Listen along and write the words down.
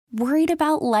Worried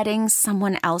about letting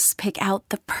someone else pick out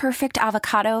the perfect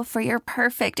avocado for your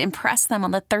perfect impress them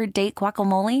on the third date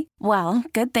guacamole? Well,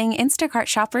 good thing Instacart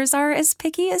shoppers are as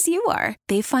picky as you are.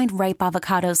 They find ripe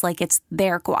avocados like it's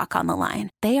their guac on the line.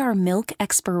 They are milk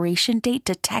expiration date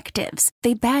detectives.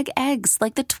 They bag eggs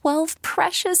like the 12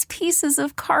 precious pieces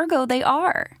of cargo they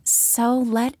are. So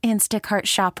let Instacart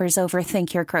shoppers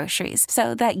overthink your groceries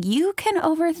so that you can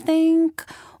overthink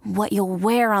what you'll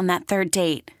wear on that third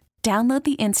date. Download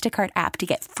the Instacart app to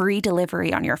get free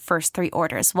delivery on your first 3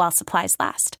 orders while supplies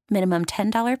last. Minimum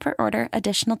 $10 per order.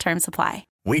 Additional terms apply.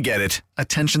 We get it.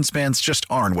 Attention spans just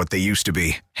aren't what they used to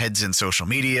be. Heads in social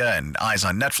media and eyes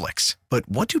on Netflix. But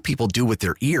what do people do with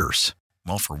their ears?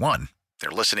 Well, for one, they're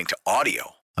listening to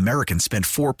audio. Americans spend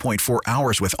 4.4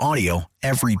 hours with audio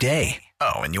every day.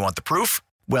 Oh, and you want the proof?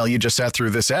 Well, you just sat through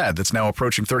this ad that's now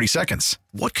approaching 30 seconds.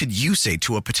 What could you say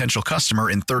to a potential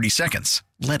customer in 30 seconds?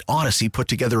 Let Odyssey put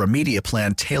together a media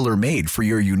plan tailor-made for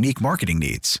your unique marketing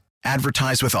needs.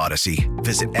 Advertise with Odyssey.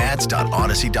 Visit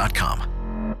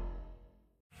ads.odyssey.com.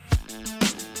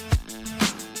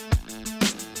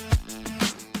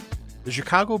 The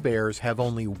Chicago Bears have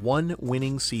only one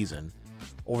winning season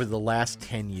over the last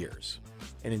 10 years.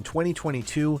 And in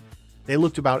 2022, they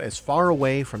looked about as far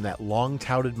away from that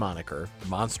long-touted moniker, the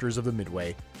Monsters of the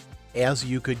Midway, as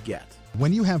you could get.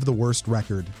 When you have the worst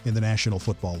record in the National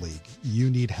Football League, you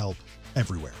need help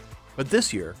everywhere. But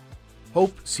this year,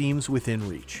 hope seems within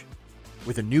reach.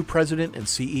 With a new president and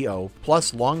CEO,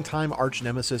 plus longtime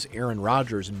arch-nemesis Aaron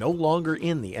Rodgers no longer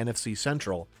in the NFC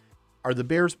Central, are the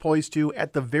Bears poised to,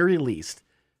 at the very least,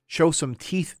 show some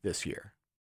teeth this year?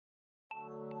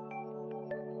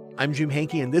 I'm Jim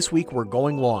Hankey, and this week we're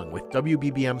going long with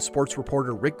WBBM sports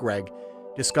reporter Rick Gregg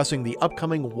discussing the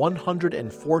upcoming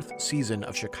 104th season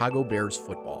of Chicago Bears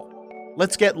football.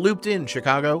 Let's get looped in,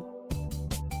 Chicago.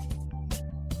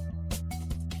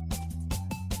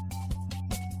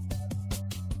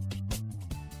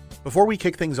 Before we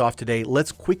kick things off today,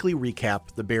 let's quickly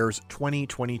recap the Bears'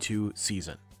 2022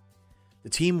 season. The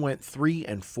team went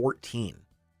 3-14,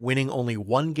 winning only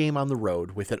one game on the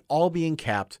road, with it all being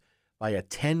capped by a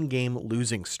 10-game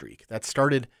losing streak that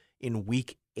started in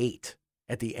Week 8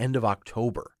 at the end of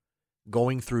October,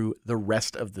 going through the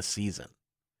rest of the season.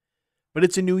 But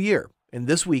it's a new year, and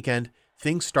this weekend,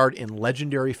 things start in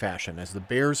legendary fashion as the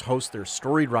Bears host their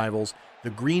storied rivals, the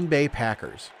Green Bay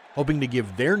Packers, hoping to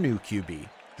give their new QB,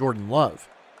 Jordan Love,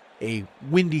 a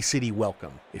Windy City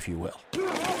welcome, if you will.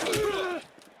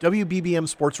 WBBM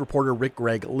sports reporter Rick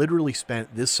Gregg literally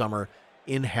spent this summer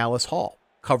in Halas Hall,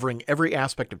 covering every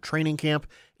aspect of training camp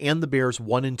and the Bears'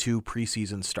 1-2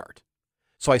 preseason start.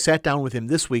 So I sat down with him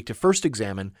this week to first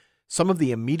examine some of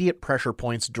the immediate pressure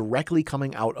points directly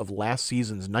coming out of last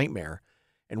season's nightmare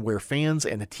and where fans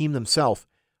and the team themselves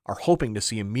are hoping to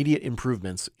see immediate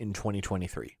improvements in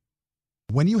 2023.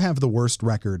 When you have the worst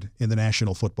record in the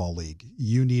National Football League,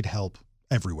 you need help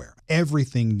everywhere.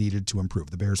 Everything needed to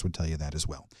improve. The Bears would tell you that as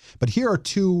well. But here are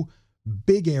two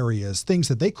big areas, things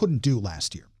that they couldn't do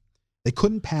last year. They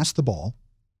couldn't pass the ball.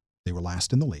 They were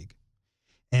last in the league.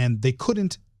 And they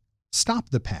couldn't stop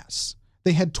the pass.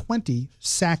 They had 20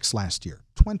 sacks last year.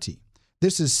 20.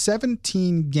 This is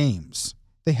 17 games.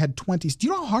 They had 20. Do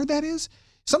you know how hard that is?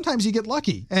 Sometimes you get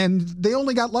lucky, and they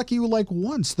only got lucky like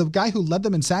once. The guy who led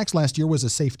them in sacks last year was a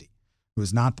safety, who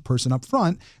is not the person up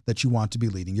front that you want to be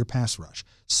leading your pass rush.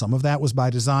 Some of that was by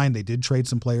design. They did trade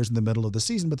some players in the middle of the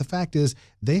season, but the fact is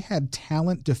they had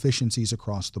talent deficiencies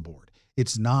across the board.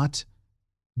 It's not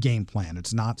game plan.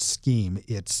 It's not scheme.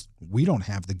 It's we don't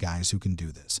have the guys who can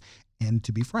do this. And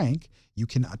to be frank, you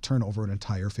cannot turn over an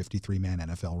entire 53-man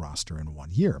NFL roster in 1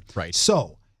 year. Right.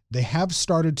 So they have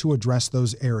started to address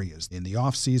those areas. In the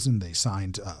offseason, they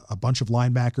signed a bunch of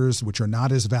linebackers, which are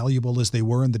not as valuable as they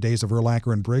were in the days of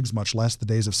Urlacher and Briggs, much less the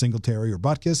days of Singletary or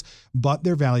Butkus, but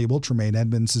they're valuable. Tremaine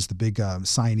Edmonds is the big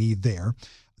signee there.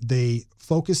 They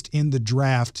focused in the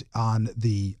draft on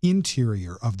the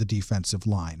interior of the defensive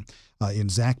line in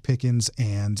Zach Pickens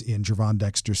and in Javon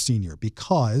Dexter Sr.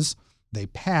 because they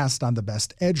passed on the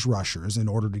best edge rushers in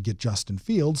order to get Justin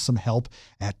Fields some help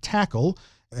at tackle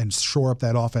and shore up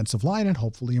that offensive line and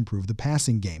hopefully improve the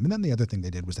passing game. And then the other thing they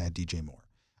did was add DJ Moore,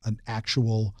 an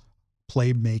actual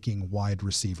playmaking wide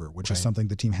receiver, which is something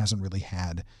the team hasn't really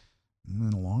had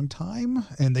in a long time.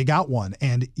 And they got one,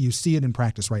 and you see it in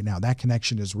practice right now. That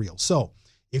connection is real. So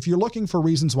if you're looking for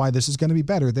reasons why this is going to be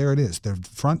better, there it is. Their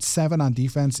front seven on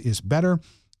defense is better,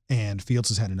 and Fields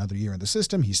has had another year in the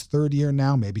system. He's third year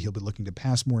now. Maybe he'll be looking to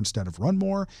pass more instead of run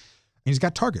more. And he's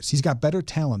got targets. He's got better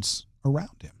talents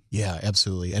around him. Yeah,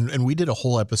 absolutely. And we did a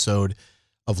whole episode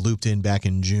of Looped In back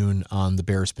in June on the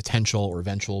Bears' potential or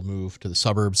eventual move to the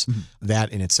suburbs.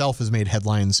 That in itself has made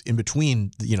headlines in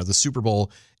between, the Super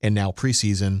Bowl and now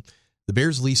preseason. The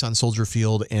Bears' lease on Soldier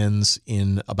Field ends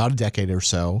in about a decade or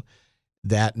so.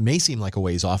 That may seem like a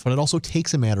ways off, but it also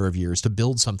takes a matter of years to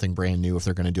build something brand new if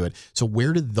they're going to do it. So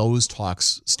where do those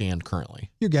talks stand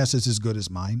currently? Your guess is as good as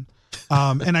mine.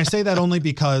 And I say that only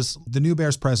because the new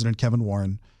Bears president, Kevin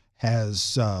Warren,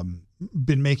 has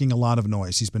been making a lot of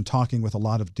noise. He's been talking with a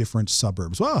lot of different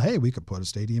suburbs. Well, hey, we could put a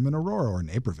stadium in Aurora or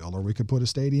Naperville, or we could put a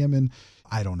stadium in,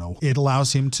 I don't know. It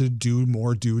allows him to do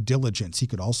more due diligence. They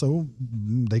could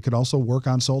also work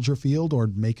on Soldier Field or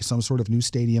make some sort of new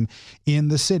stadium in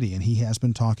the city. And he has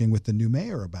been talking with the new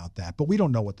mayor about that. But we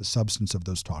don't know what the substance of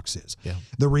those talks is. Yeah.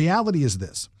 The reality is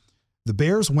this. The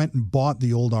Bears went and bought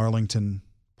the old Arlington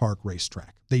Park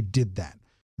racetrack. They did that.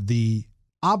 The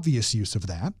obvious use of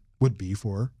that would be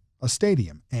for a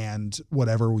stadium and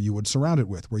whatever you would surround it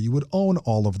with, where you would own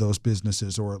all of those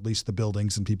businesses, or at least the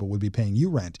buildings, and people would be paying you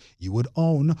rent. You would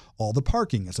own all the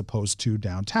parking as opposed to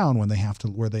downtown where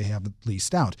they have it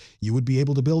leased out. You would be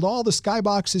able to build all the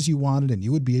skyboxes you wanted, and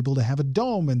you would be able to have a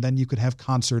dome, and then you could have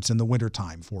concerts in the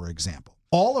wintertime, for example.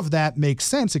 All of that makes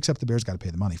sense, except the Bears got to pay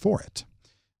the money for it.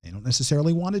 They don't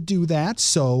necessarily want to do that,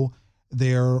 so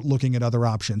they're looking at other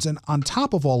options. And on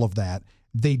top of all of that,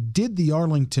 they did the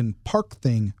Arlington Park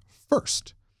thing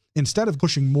first. Instead of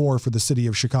pushing more for the city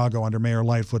of Chicago under Mayor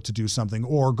Lightfoot to do something,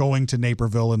 or going to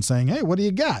Naperville and saying, hey, what do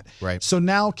you got? Right. So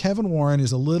now Kevin Warren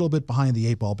is a little bit behind the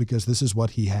eight ball because this is what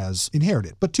he has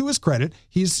inherited. But to his credit,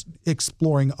 he's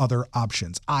exploring other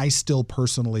options. I still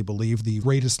personally believe the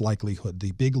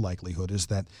big likelihood is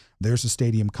that there's a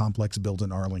stadium complex built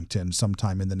in Arlington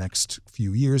sometime in the next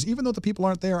few years. Even though the people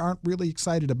aren't really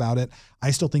excited about it,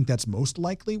 I still think that's most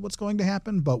likely what's going to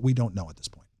happen, but we don't know at this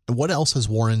point. What else has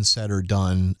Warren said or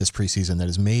done this preseason that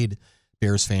has made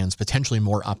Bears fans potentially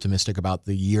more optimistic about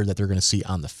the year that they're going to see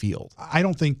on the field? I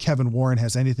don't think Kevin Warren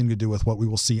has anything to do with what we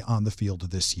will see on the field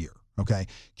this year. Okay.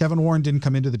 Kevin Warren didn't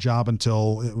come into the job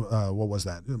until, what was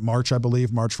that? March, I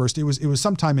believe, March 1st. It was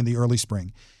sometime in the early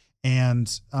spring.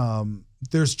 And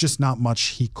there's just not much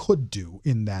he could do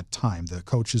in that time. The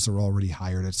coaches are already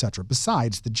hired, et cetera.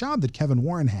 Besides, the job that Kevin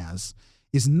Warren has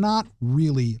is not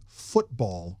really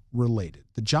football related.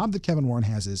 The job that Kevin Warren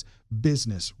has is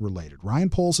business related. Ryan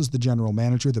Poles is the general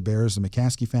manager. The Bears, the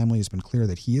McCaskey family, has been clear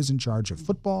that he is in charge of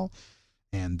football,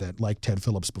 and that, like Ted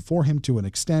Phillips before him to an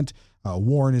extent,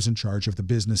 Warren is in charge of the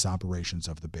business operations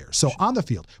of the Bears. So on the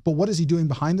field. But what is he doing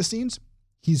behind the scenes?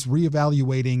 He's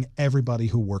reevaluating everybody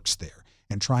who works there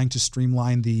and trying to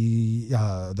streamline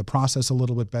the process a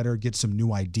little bit better, get some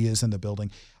new ideas in the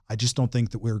building. I just don't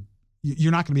think that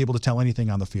you're not going to be able to tell anything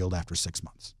on the field after 6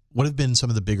 months. What have been some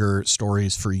of the bigger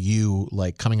stories for you,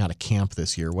 like coming out of camp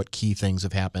this year? What key things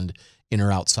have happened in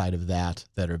or outside of that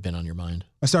have been on your mind?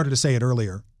 I started to say it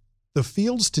earlier. The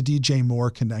Fields to DJ Moore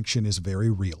connection is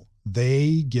very real.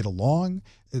 They get along.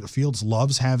 Fields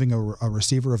loves having a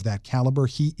receiver of that caliber.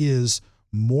 He is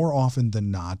more often than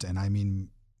not, and I mean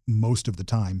most of the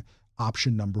time,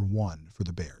 option number one for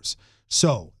the Bears.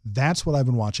 So that's what I've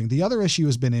been watching. The other issue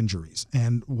has been injuries.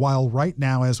 And while right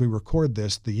now, as we record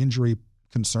this, the injury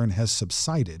concern has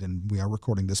subsided, and we are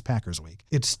recording this Packers week,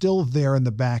 it's still there in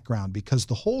the background because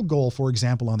the whole goal, for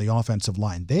example, on the offensive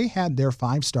line, they had their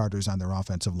 5 starters on their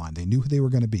offensive line. They knew who they were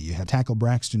going to be. You had tackle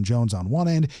Braxton Jones on one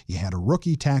end, you had a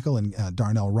rookie tackle and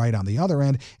Darnell Wright on the other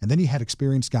end, and then you had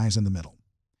experienced guys in the middle.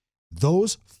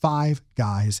 Those 5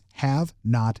 guys have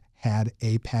not had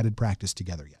a padded practice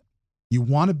together yet. You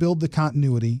want to build the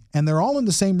continuity, and they're all in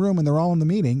the same room, and they're all in the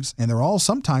meetings, and they're all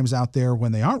sometimes out there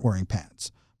when they aren't wearing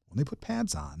pads. When they put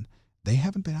pads on, they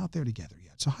haven't been out there together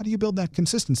yet. So how do you build that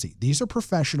consistency? These are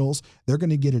professionals. They're going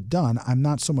to get it done. I'm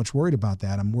not so much worried about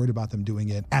that. I'm worried about them doing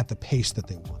it at the pace that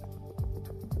they want.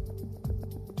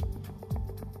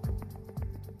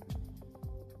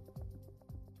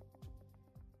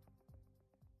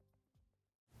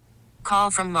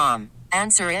 Call from mom.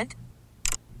 Answer it.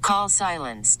 Call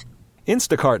silenced.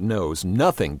 Instacart knows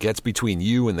nothing gets between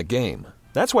you and the game.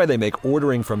 That's why they make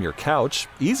ordering from your couch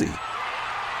easy.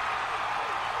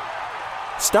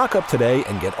 Stock up today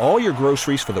and get all your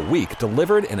groceries for the week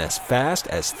delivered in as fast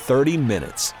as 30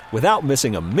 minutes without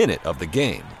missing a minute of the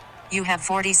game. You have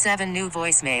 47 new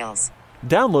voicemails.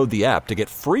 Download the app to get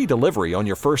free delivery on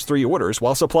your first 3 orders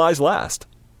while supplies last.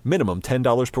 Minimum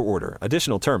 $10 per order.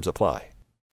 Additional terms apply.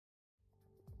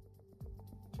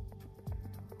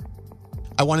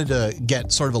 I wanted to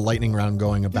get sort of a lightning round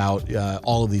going about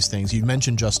all of these things. You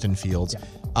mentioned Justin Fields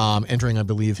entering, I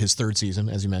believe, his 3rd season,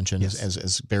 as you mentioned, yes,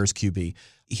 as Bears QB.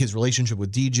 His relationship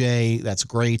with DJ, that's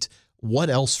great. what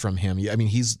else from him? I mean,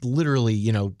 he's literally,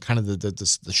 kind of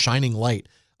the shining light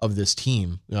of this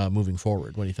team moving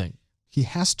forward. What do you think? He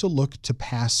has to look to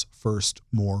pass first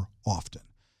more often.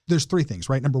 There's three things,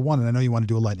 right? Number one, and I know you want to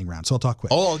do a lightning round, so I'll talk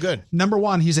quick. Oh, good. Number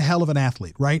one, he's a hell of an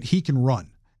athlete, right? He can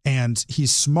run, and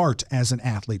he's smart as an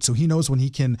athlete, so he knows when he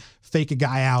can fake a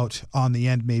guy out on the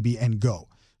end maybe and go.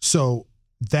 So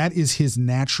that is his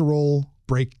natural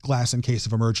break glass in case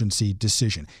of emergency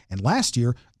decision. And last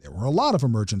year, there were a lot of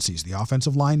emergencies. The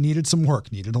offensive line needed some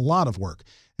work, needed a lot of work.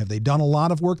 Have they done a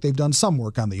lot of work? They've done some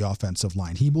work on the offensive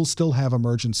line. He will still have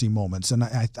emergency moments, and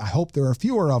I hope there are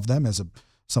fewer of them as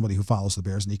somebody who follows the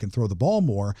Bears and he can throw the ball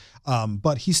more,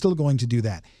 but he's still going to do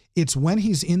that. It's when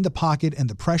he's in the pocket and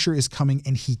the pressure is coming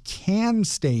and he can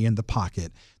stay in the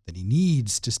pocket that he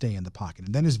needs to stay in the pocket.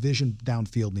 And then his vision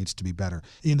downfield needs to be better.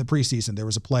 In the preseason, there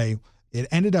was a play. It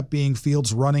ended up being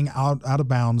Fields running out of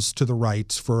bounds to the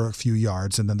right for a few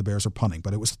yards, and then the Bears are punting.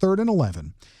 But it was 3rd and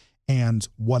 11. And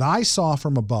what I saw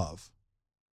from above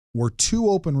were two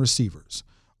open receivers.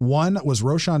 One was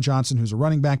Roschon Johnson, who's a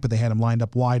running back, but they had him lined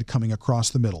up wide coming across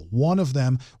the middle. One of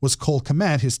them was Cole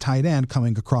Kmet, his tight end,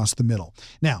 coming across the middle.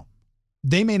 Now,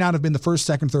 they may not have been the first,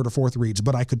 second, third, or fourth reads,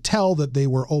 but I could tell that they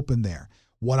were open there.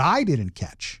 What I didn't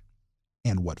catch,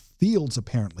 and what Fields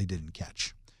apparently didn't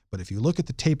catch, but if you look at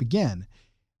the tape again,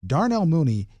 Darnell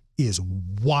Mooney is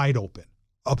wide open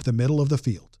up the middle of the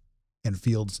field, and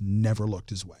Fields never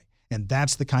looked his way. And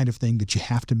that's the kind of thing that you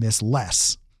have to miss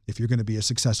less if you're going to be a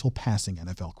successful passing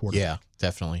NFL quarterback. Yeah,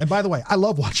 definitely. And by the way, I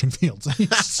love watching Fields.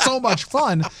 He's so much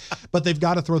fun, but they've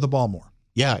got to throw the ball more.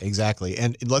 Yeah, exactly.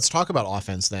 And let's talk about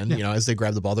offense then. Yeah. As they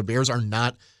grab the ball, the Bears are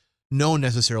not known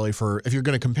necessarily for, if you're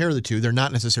going to compare the two, they're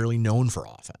not necessarily known for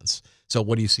offense. So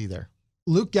what do you see there?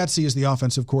 Luke Getsy is the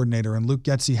offensive coordinator, and Luke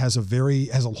Getsy has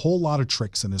a whole lot of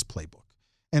tricks in his playbook.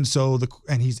 And so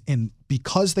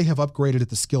because they have upgraded at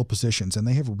the skill positions, and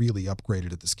they have really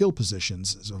upgraded at the skill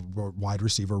positions as a wide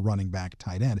receiver, running back,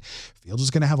 tight end, Fields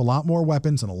is going to have a lot more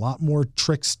weapons and a lot more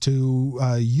tricks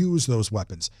to use those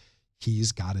weapons.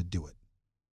 He's got to do it.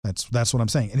 That's what I'm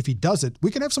saying. And if he does it, we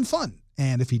can have some fun.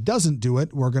 And if he doesn't do it,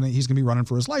 he's going to be running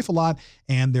for his life a lot,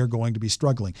 and they're going to be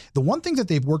struggling. The one thing that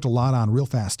they've worked a lot on real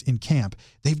fast in camp,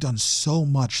 they've done so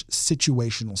much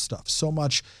situational stuff, so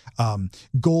much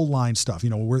goal line stuff.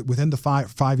 We're within the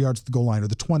 5 yards of the goal line, or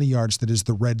the 20 yards that is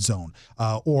the red zone,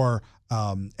 or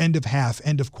end of half,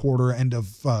 end of quarter, end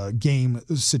of game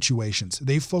situations.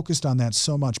 They've focused on that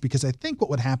so much because I think what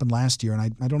would happen last year,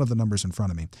 and I don't have the numbers in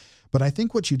front of me, but I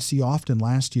think what you'd see often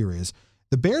last year is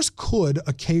the Bears could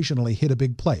occasionally hit a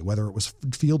big play, whether it was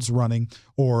Fields running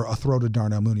or a throw to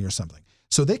Darnell Mooney or something.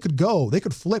 So they could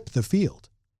flip the field,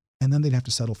 and then they'd have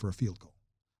to settle for a field goal.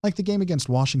 Like the game against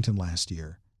Washington last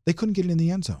year, they couldn't get it in the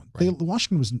end zone. Right.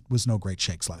 Washington was no great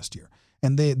shakes last year.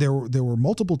 And there were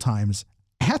multiple times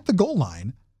at the goal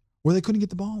line where they couldn't get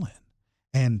the ball in.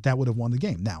 And that would have won the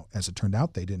game. Now, as it turned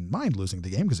out, they didn't mind losing the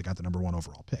game because they got the number 1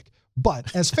 overall pick.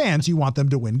 But as fans, you want them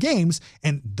to win games,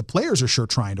 and the players are sure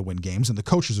trying to win games, and the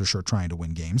coaches are sure trying to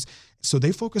win games. So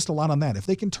they focused a lot on that. If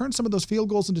they can turn some of those field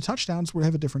goals into touchdowns, we'll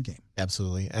have a different game.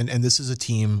 Absolutely. And this is a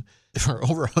team, for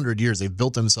over 100 years, they've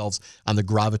built themselves on the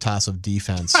gravitas of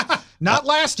defense. Not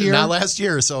last year. Not last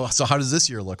year. So how does this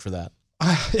year look for that?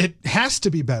 It has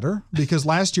to be better because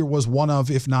last year was one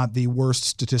of, if not the worst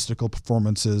statistical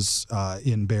performances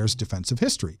in Bears defensive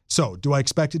history. So do I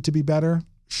expect it to be better?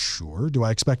 Sure. Do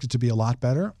I expect it to be a lot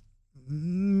better?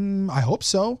 I hope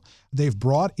so. They've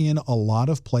brought in a lot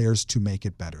of players to make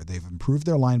it better. They've improved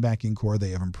their linebacking core. They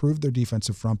have improved their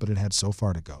defensive front, but it had so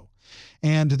far to go.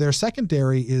 And their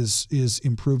secondary is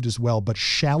improved as well, but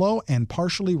shallow and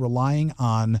partially relying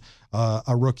on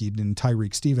a rookie in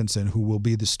Tyreek Stevenson, who will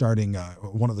be the starting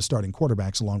one of the starting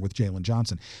quarterbacks along with Jalen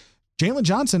Johnson. Jalen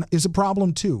Johnson is a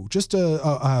problem too. Just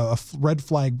a red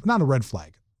flag, not a red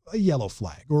flag, a yellow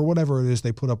flag, or whatever it is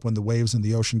they put up when the waves in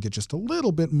the ocean get just a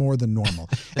little bit more than normal.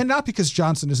 And not because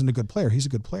Johnson isn't a good player. He's a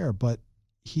good player, but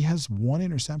he has one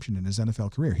interception in his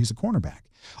NFL career. He's a cornerback.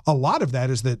 A lot of that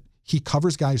is that he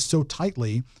covers guys so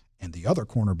tightly, and the other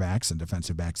cornerbacks and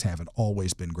defensive backs haven't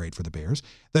always been great for the Bears,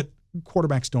 that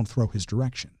quarterbacks don't throw his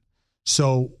direction.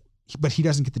 So, but he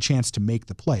doesn't get the chance to make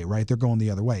the play, right? They're going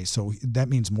the other way. So that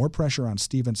means more pressure on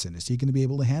Stevenson. Is he going to be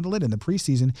able to handle it? In the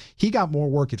preseason, he got more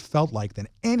work, it felt like, than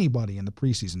anybody in the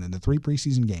preseason, in the 3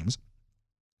 preseason games.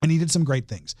 And he did some great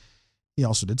things. He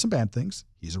also did some bad things.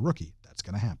 He's a rookie. That's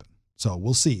going to happen. So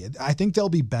we'll see. I think they'll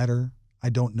be better. I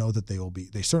don't know that they will be.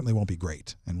 They certainly won't be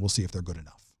great, and we'll see if they're good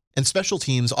enough. And special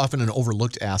teams, often an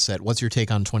overlooked asset. What's your take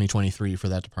on 2023 for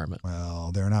that department?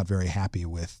 Well, they're not very happy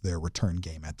with their return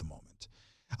game at the moment.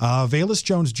 Velus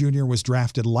Jones Jr. was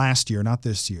drafted last year, not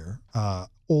this year,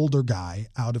 older guy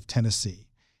out of Tennessee.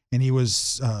 And he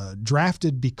was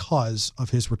drafted because of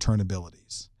his return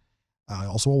abilities.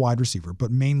 Also a wide receiver,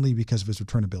 but mainly because of his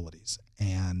return abilities.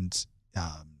 And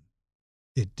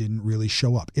it didn't really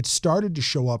show up. It started to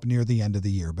show up near the end of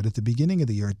the year, but at the beginning of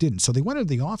the year, it didn't. So they went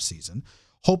into the offseason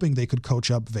hoping they could coach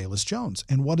up Velus Jones.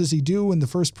 And what does he do in the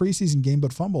first preseason game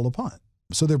but fumble a punt?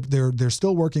 So they're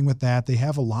still working with that. They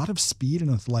have a lot of speed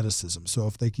and athleticism. So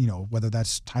if they, whether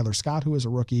that's Tyler Scott, who is a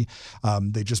rookie,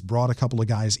 they just brought a couple of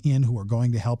guys in who are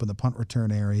going to help in the punt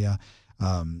return area.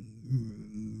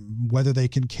 Whether they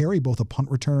can carry both a punt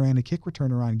returner and a kick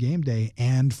returner on game day,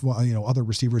 and other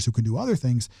receivers who can do other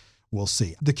things, we'll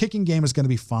see. The kicking game is going to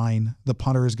be fine. The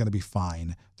punter is going to be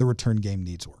fine. The return game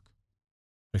needs work.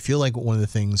 I feel like one of the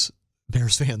things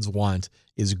Bears fans want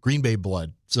is Green Bay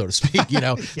blood, so to speak,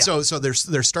 Yeah. So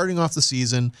they're starting off the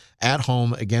season at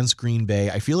home against Green Bay.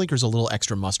 I feel like there's a little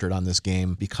extra mustard on this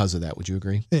game because of that. Would you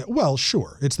agree? Yeah, well,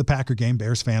 sure. It's the Packer game.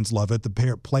 Bears fans love it.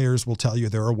 The players will tell you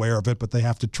they're aware of it, but they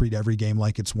have to treat every game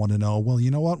like it's 1-0. Well,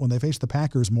 you know what? When they face the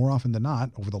Packers, more often than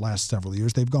not, over the last several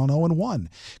years, they've gone 0-1.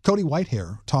 Cody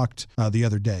Whitehair talked the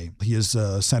other day. He is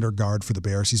a center guard for the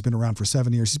Bears. He's been around for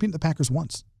 7 years. He's beaten the Packers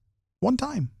once. One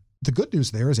time. The good news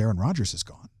there is Aaron Rodgers is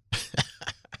gone.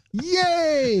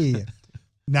 Yay!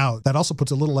 Now, that also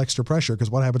puts a little extra pressure, because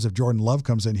what happens if Jordan Love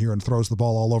comes in here and throws the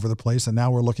ball all over the place, and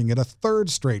now we're looking at a third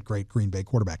straight great Green Bay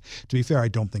quarterback. To be fair, I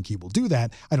don't think he will do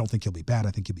that. I don't think he'll be bad. I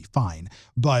think he'll be fine.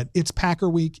 But it's Packer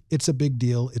week. It's a big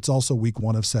deal. It's also week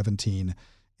 1 of 17,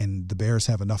 and the Bears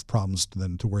have enough problems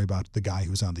to worry about the guy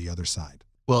who's on the other side.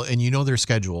 Well, and their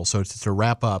schedule. So to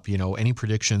wrap up, any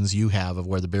predictions you have of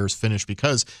where the Bears finish,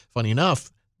 because funny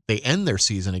enough, they end their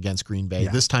season against Green Bay,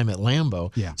 this time at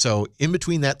Lambeau. Yeah. So in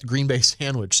between that Green Bay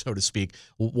sandwich, so to speak,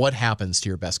 what happens to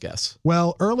your best guess?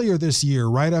 Well, earlier this year,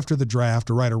 right after the draft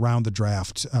or right around the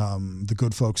draft, the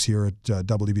good folks here at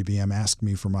WBBM asked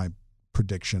me for my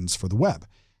predictions for the web.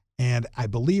 And I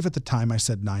believe at the time I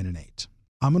said 9-8.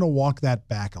 I'm going to walk that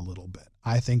back a little bit.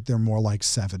 I think they're more like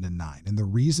 7-9. And the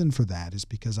reason for that is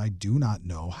because I do not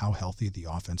know how healthy the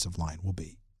offensive line will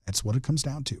be. That's what it comes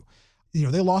down to.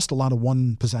 They lost a lot of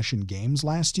one-possession games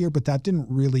last year, but that didn't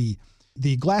really –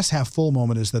 the glass half full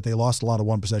moment is that they lost a lot of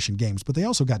one-possession games, but they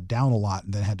also got down a lot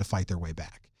and then had to fight their way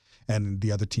back. And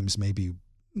the other teams maybe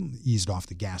eased off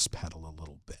the gas pedal a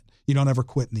little bit. You don't ever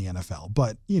quit in the NFL,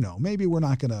 but, maybe we're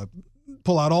not going to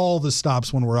pull out all the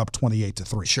stops when we're up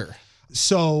 28-3. Sure.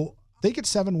 So they get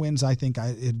 7 wins. I think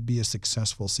it'd be a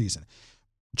successful season.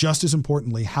 Just as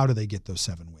importantly, how do they get those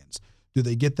 7 wins? Do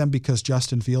they get them because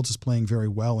Justin Fields is playing very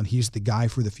well and he's the guy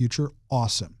for the future?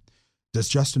 Awesome. Does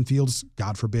Justin Fields,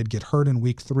 God forbid, get hurt in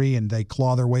week 3 and they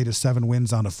claw their way to 7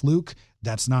 wins on a fluke?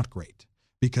 That's not great,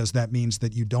 because that means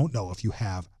that you don't know if you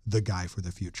have the guy for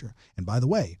the future. And by the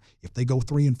way, if they go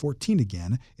 3-14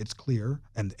 again, it's clear,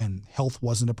 and health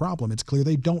wasn't a problem, it's clear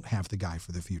they don't have the guy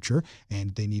for the future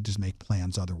and they need to make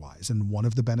plans otherwise. And one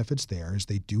of the benefits there is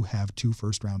they do have 2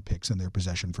 first-round picks in their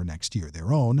possession for next year,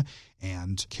 their own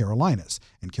and Carolina's.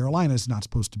 And Carolina's not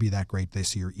supposed to be that great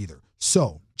this year either.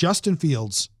 So Justin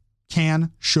Fields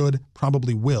can, should,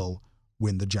 probably will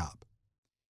win the job.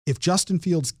 If Justin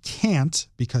Fields can't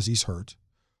because he's hurt,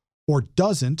 or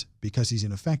doesn't because he's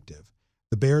ineffective,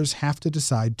 the Bears have to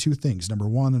decide 2 things. Number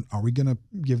 1, are we going to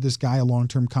give this guy a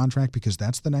long-term contract? Because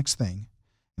that's the next thing.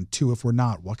 And 2, if we're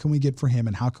not, what can we get for him,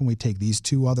 and how can we take these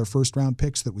 2 other first-round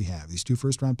picks that we have, these 2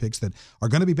 first-round picks that are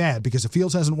going to be bad because if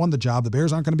Fields hasn't won the job, the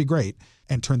Bears aren't going to be great,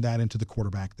 and turn that into the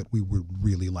quarterback that we would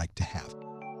really like to have.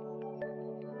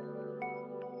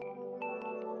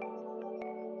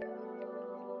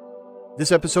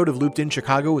 This episode of Looped in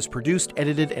Chicago was produced,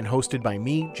 edited, and hosted by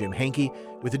me, Jim Hankey,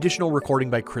 with additional recording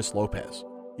by Chris Lopez.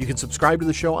 You can subscribe to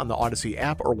the show on the Odyssey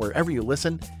app or wherever you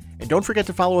listen, and don't forget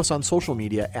to follow us on social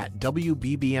media at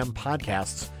WBBM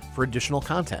Podcasts for additional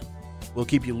content. We'll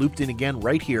keep you looped in again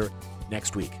right here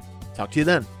next week. Talk to you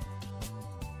then.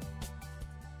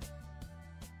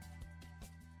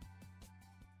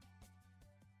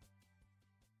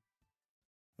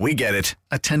 We get it.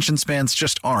 Attention spans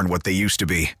just aren't what they used to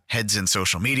be. Heads in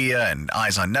social media and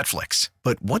eyes on Netflix.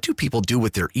 But what do people do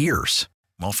with their ears?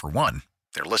 Well, for one,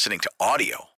 they're listening to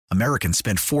audio. Americans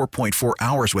spend 4.4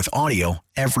 hours with audio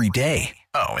every day.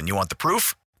 Oh, and you want the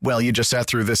proof? Well, you just sat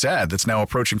through this ad that's now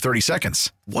approaching 30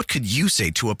 seconds. What could you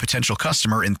say to a potential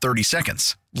customer in 30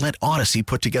 seconds? Let Odyssey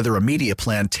put together a media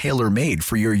plan tailor-made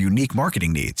for your unique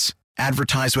marketing needs.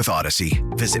 Advertise with Odyssey.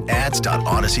 Visit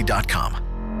ads.odyssey.com.